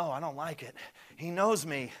 I don't know. I don't like it. He knows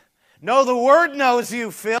me. No, the Word knows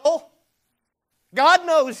you, Phil. God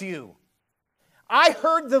knows you. I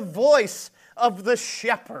heard the voice of the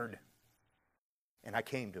shepherd, and I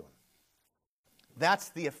came to him. That's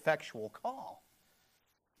the effectual call.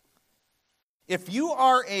 If you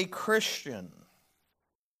are a Christian,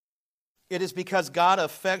 it is because God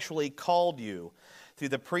effectually called you through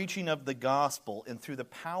the preaching of the gospel and through the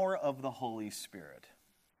power of the Holy Spirit.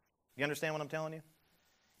 You understand what I'm telling you?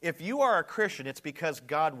 If you are a Christian, it's because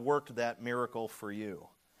God worked that miracle for you.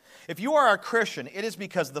 If you are a Christian, it is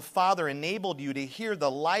because the Father enabled you to hear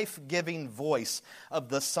the life-giving voice of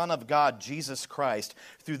the Son of God, Jesus Christ,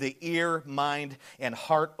 through the ear, mind, and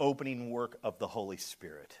heart-opening work of the Holy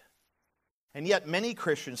Spirit. And yet many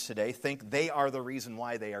Christians today think they are the reason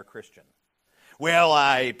why they are Christian. Well,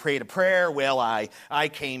 I prayed a prayer. Well, I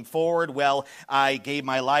came forward. Well, I gave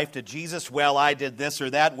my life to Jesus. Well, I did this or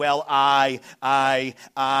that. Well, I.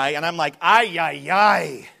 And I'm like,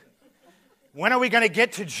 ay. When are we going to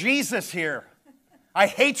get to Jesus here? I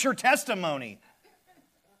hate your testimony.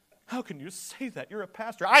 How can you say that? You're a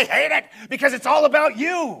pastor. I hate it because it's all about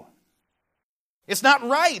you. It's not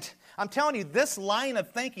right. I'm telling you, this line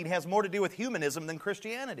of thinking has more to do with humanism than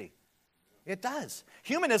Christianity. It does.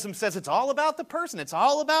 Humanism says it's all about the person. It's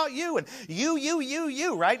all about you and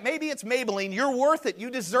you, right? Maybe it's Maybelline. You're worth it. You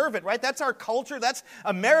deserve it, right? That's our culture. That's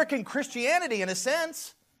American Christianity in a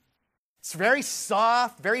sense. It's very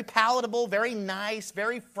soft, very palatable, very nice,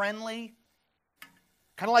 very friendly.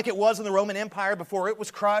 Kind of like it was in the Roman Empire before it was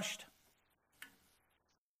crushed.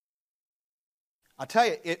 I'll tell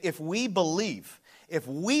you, if we believe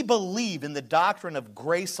in the doctrine of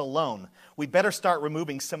grace alone, we better start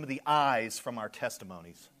removing some of the I's from our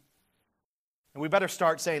testimonies. And we better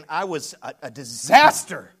start saying, I was a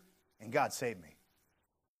disaster, and God saved me.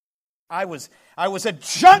 I was a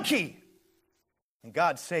junkie, and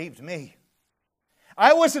God saved me.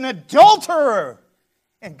 I was an adulterer,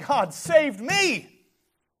 and God saved me.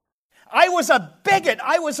 I was a bigot.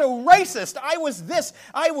 I was a racist. I was this.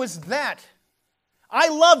 I was that. I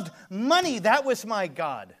loved money. That was my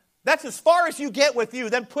God. That's as far as you get with you.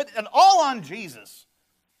 Then put it all on Jesus.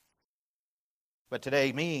 But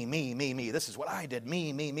today, me. This is what I did. Me.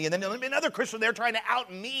 And then there'll be another Christian there trying to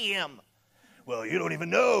out-me him. Well, you don't even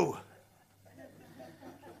know.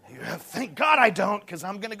 Thank God I don't, because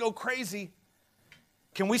I'm going to go crazy.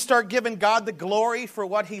 Can we start giving God the glory for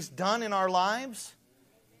what He's done in our lives?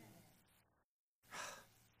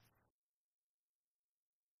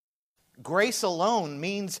 Grace alone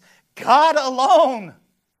means God alone.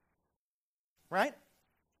 Right?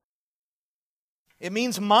 It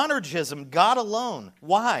means monergism, God alone.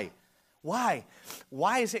 Why? Why?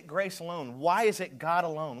 Why is it grace alone? Why is it God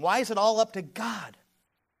alone? Why is it all up to God?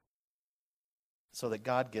 So that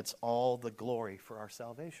God gets all the glory for our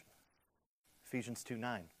salvation. Ephesians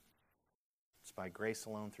 2:9. It's by grace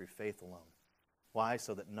alone, through faith alone. Why?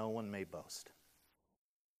 So that no one may boast.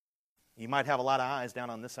 You might have a lot of eyes down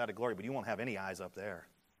on this side of glory, but you won't have any eyes up there.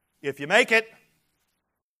 If you make it,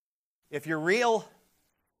 if you're real,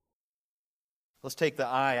 let's take the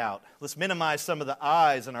I out. Let's minimize some of the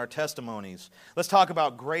I's in our testimonies. Let's talk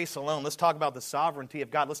about grace alone. Let's talk about the sovereignty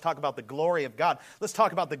of God. Let's talk about the glory of God. Let's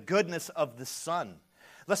talk about the goodness of the Son.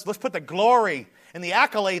 Let's put the glory and the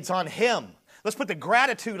accolades on Him. Let's put the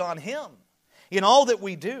gratitude on Him in all that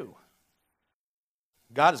we do.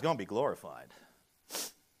 God is going to be glorified.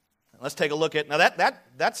 Let's take a look at, now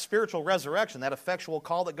that's spiritual resurrection, that effectual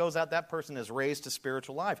call that goes out, that person is raised to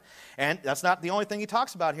spiritual life. And that's not the only thing he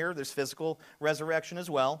talks about here. There's physical resurrection as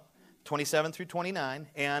well, 27 through 29.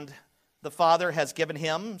 And the Father has given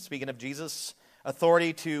him, speaking of Jesus,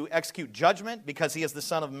 authority to execute judgment because he is the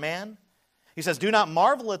Son of Man. He says, do not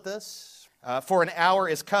marvel at this, for an hour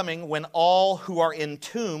is coming when all who are in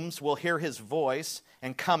tombs will hear his voice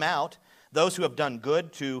and come out, those who have done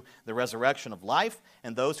good to the resurrection of life,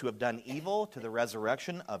 and those who have done evil to the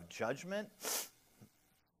resurrection of judgment.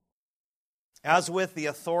 As with the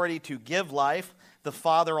authority to give life, the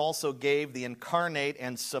Father also gave the incarnate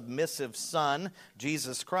and submissive Son,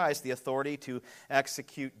 Jesus Christ, the authority to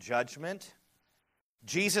execute judgment.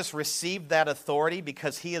 Jesus received that authority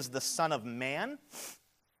because he is the Son of Man.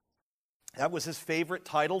 That was his favorite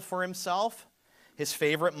title for himself. His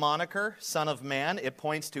favorite moniker, Son of Man, it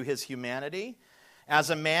points to his humanity. As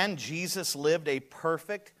a man, Jesus lived a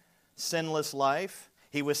perfect, sinless life.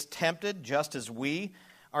 He was tempted just as we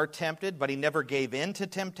are tempted, but he never gave in to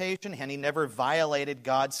temptation, and he never violated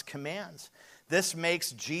God's commands. This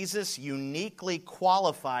makes Jesus uniquely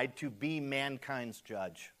qualified to be mankind's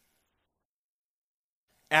judge.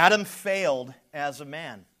 Adam failed as a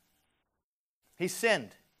man. He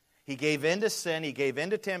sinned. He gave in to sin. He gave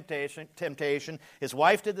in to temptation. His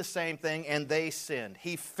wife did the same thing, and they sinned.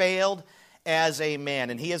 He failed as a man,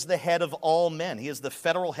 and he is the head of all men. He is the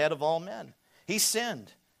federal head of all men. He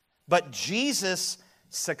sinned. But Jesus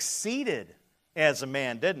succeeded as a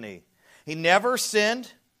man, didn't he? He never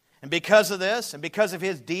sinned, and because of this, and because of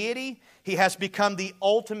his deity, he has become the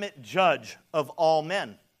ultimate judge of all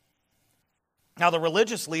men. Now, the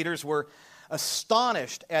religious leaders were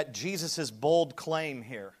astonished at Jesus' bold claim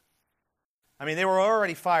here. I mean, they were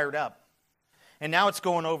already fired up. And now it's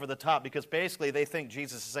going over the top because basically they think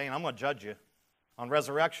Jesus is saying, I'm going to judge you on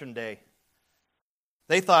Resurrection Day.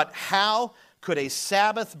 They thought, how could a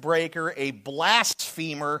Sabbath breaker, a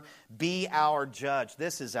blasphemer, be our judge?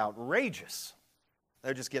 This is outrageous.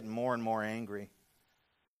 They're just getting more and more angry.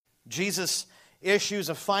 Jesus issues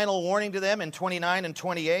a final warning to them in 29 and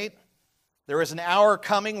 28. There is an hour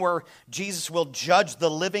coming where Jesus will judge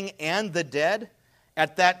the living and the dead.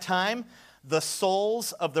 At that time, the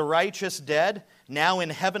souls of the righteous dead, now in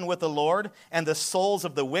heaven with the Lord, and the souls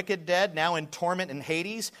of the wicked dead, now in torment in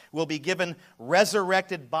Hades, will be given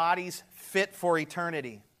resurrected bodies fit for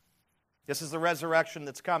eternity. This is the resurrection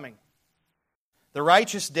that's coming. The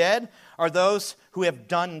righteous dead are those who have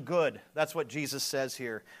done good. That's what Jesus says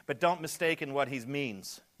here. But don't mistake in what he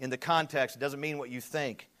means. In the context, it doesn't mean what you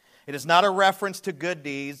think. It is not a reference to good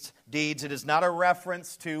deeds. It is not a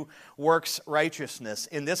reference to works righteousness.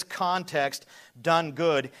 In this context, done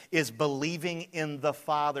good is believing in the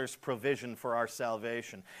Father's provision for our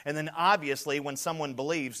salvation. And then obviously, when someone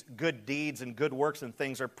believes, good deeds and good works and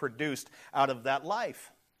things are produced out of that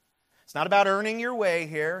life. It's not about earning your way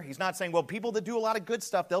here. He's not saying, well, people that do a lot of good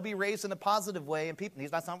stuff, they'll be raised in a positive way. And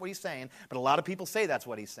that's not what he's saying. But a lot of people say that's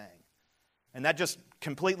what he's saying. And that just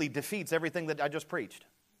completely defeats everything that I just preached.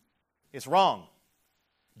 It's wrong.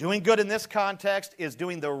 Doing good in this context is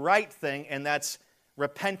doing the right thing, and that's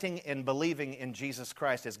repenting and believing in Jesus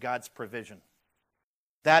Christ as God's provision.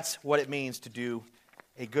 That's what it means to do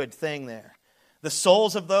a good thing there. The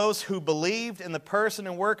souls of those who believed in the person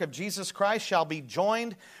and work of Jesus Christ shall be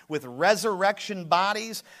joined with resurrection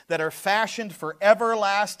bodies that are fashioned for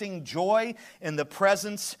everlasting joy in the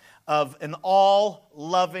presence of an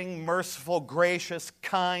all-loving, merciful, gracious,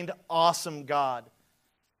 kind, awesome God.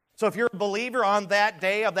 So if you're a believer on that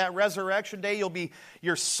day, of that resurrection day,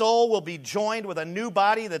 your soul will be joined with a new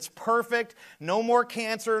body that's perfect. No more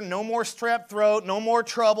cancer, no more strep throat, no more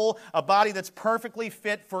trouble. A body that's perfectly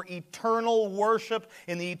fit for eternal worship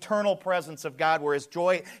in the eternal presence of God, where His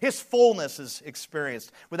joy, His fullness is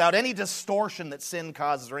experienced without any distortion that sin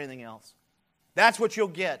causes or anything else. That's what you'll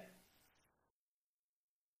get.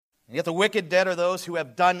 And yet the wicked dead are those who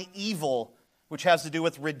have done evil, which has to do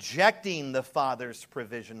with rejecting the Father's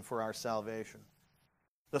provision for our salvation.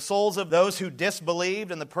 The souls of those who disbelieved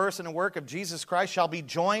in the person and work of Jesus Christ shall be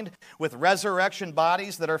joined with resurrection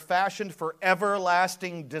bodies that are fashioned for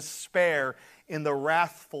everlasting despair in the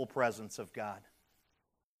wrathful presence of God.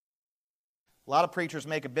 A lot of preachers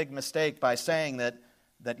make a big mistake by saying that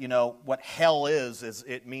what hell is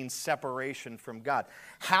it means separation from God.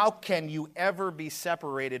 How can you ever be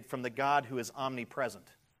separated from the God who is omnipresent?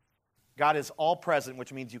 God is all present,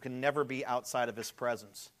 which means you can never be outside of His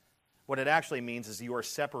presence. What it actually means is you are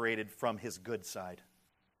separated from His good side.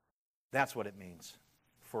 That's what it means.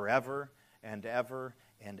 Forever and ever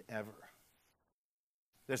and ever.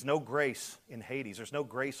 There's no grace in Hades. There's no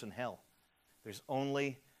grace in hell. There's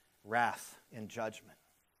only wrath and judgment.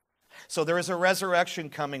 So there is a resurrection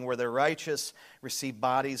coming where the righteous receive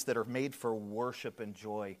bodies that are made for worship and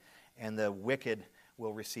joy, and the wicked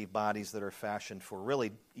will receive bodies that are fashioned for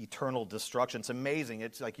really eternal destruction. It's amazing.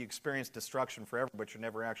 It's like you experience destruction forever, but you're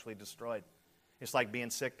never actually destroyed. It's like being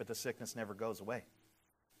sick, but the sickness never goes away.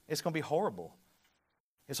 It's going to be horrible.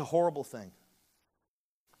 It's a horrible thing.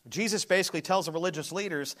 Jesus basically tells the religious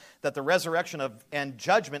leaders that the resurrection and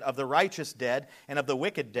judgment of the righteous dead and of the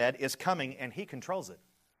wicked dead is coming, and He controls it.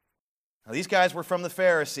 Now, these guys were from the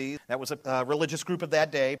Pharisees. That was a religious group of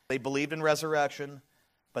that day. They believed in resurrection,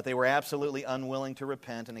 but they were absolutely unwilling to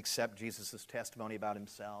repent and accept Jesus' testimony about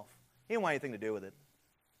Himself. He didn't want anything to do with it.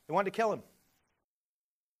 They wanted to kill Him.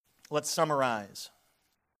 Let's summarize.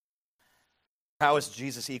 How is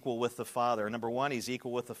Jesus equal with the Father? Number one, He's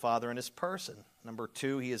equal with the Father in His person. Number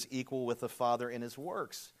two, He is equal with the Father in His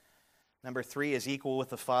works. Number three, He is equal with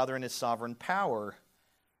the Father in His sovereign power.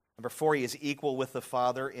 Number four, He is equal with the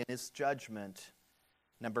Father in His judgment.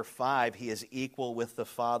 Number five, He is equal with the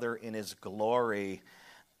Father in His glory.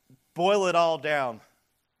 Boil it all down.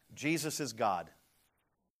 Jesus is God.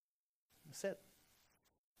 That's it.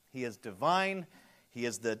 He is divine. He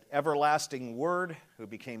is the everlasting Word who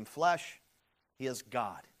became flesh. He is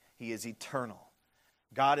God. He is eternal.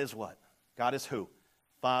 God is what? God is who?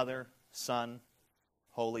 Father, Son,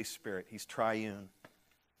 Holy Spirit. He's triune.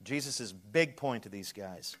 Jesus' big point to these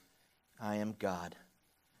guys: I am God.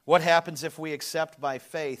 What happens if we accept by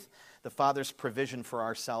faith the Father's provision for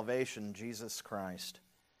our salvation, Jesus Christ?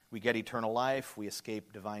 We get eternal life, we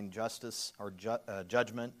escape divine justice or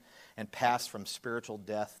judgment, and pass from spiritual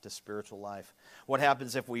death to spiritual life. What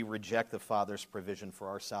happens if we reject the Father's provision for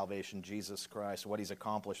our salvation, Jesus Christ, what He's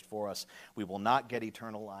accomplished for us? We will not get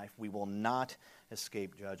eternal life, we will not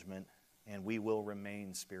escape judgment, and we will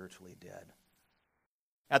remain spiritually dead.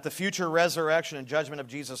 At the future resurrection and judgment of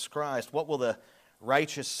Jesus Christ, what will the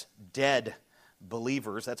righteous dead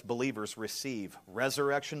believers, that's believers, receive?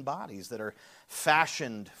 Resurrection bodies that are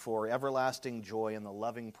fashioned for everlasting joy in the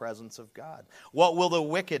loving presence of God. What will the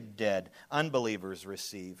wicked dead, unbelievers,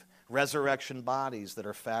 receive? Resurrection bodies that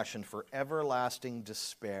are fashioned for everlasting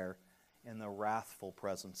despair in the wrathful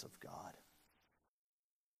presence of God.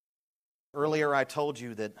 Earlier I told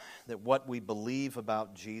you that what we believe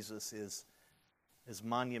about Jesus is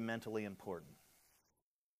monumentally important.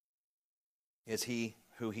 Is He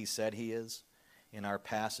who He said He is in our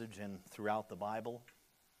passage and throughout the Bible?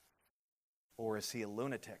 Or is he a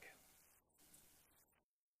lunatic?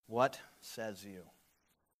 What says you?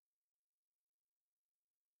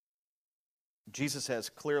 Jesus has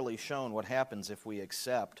clearly shown what happens if we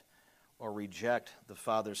accept or reject the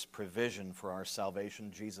Father's provision for our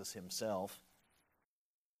salvation, Jesus himself.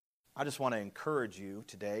 I just want to encourage you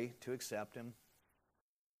today to accept him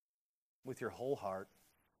with your whole heart,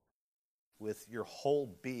 with your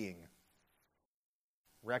whole being.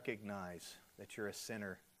 Recognize that you're a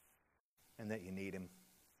sinner and that you need him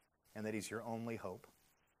and that he's your only hope.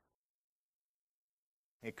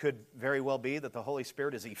 It could very well be that the Holy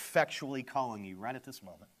Spirit is effectually calling you right at this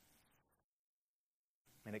moment.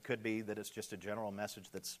 And it could be that it's just a general message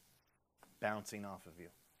that's bouncing off of you.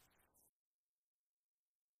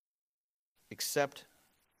 Accept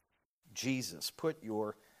Jesus. Put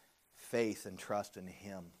your faith and trust in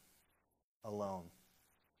him alone.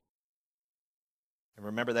 And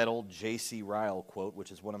remember that old J.C. Ryle quote,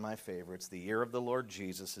 which is one of my favorites: "The ear of the Lord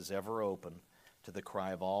Jesus is ever open to the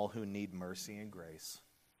cry of all who need mercy and grace."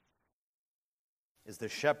 Is the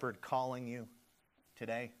shepherd calling you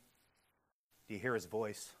today? Do you hear his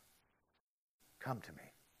voice? Come to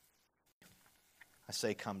me. I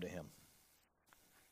say, come to him.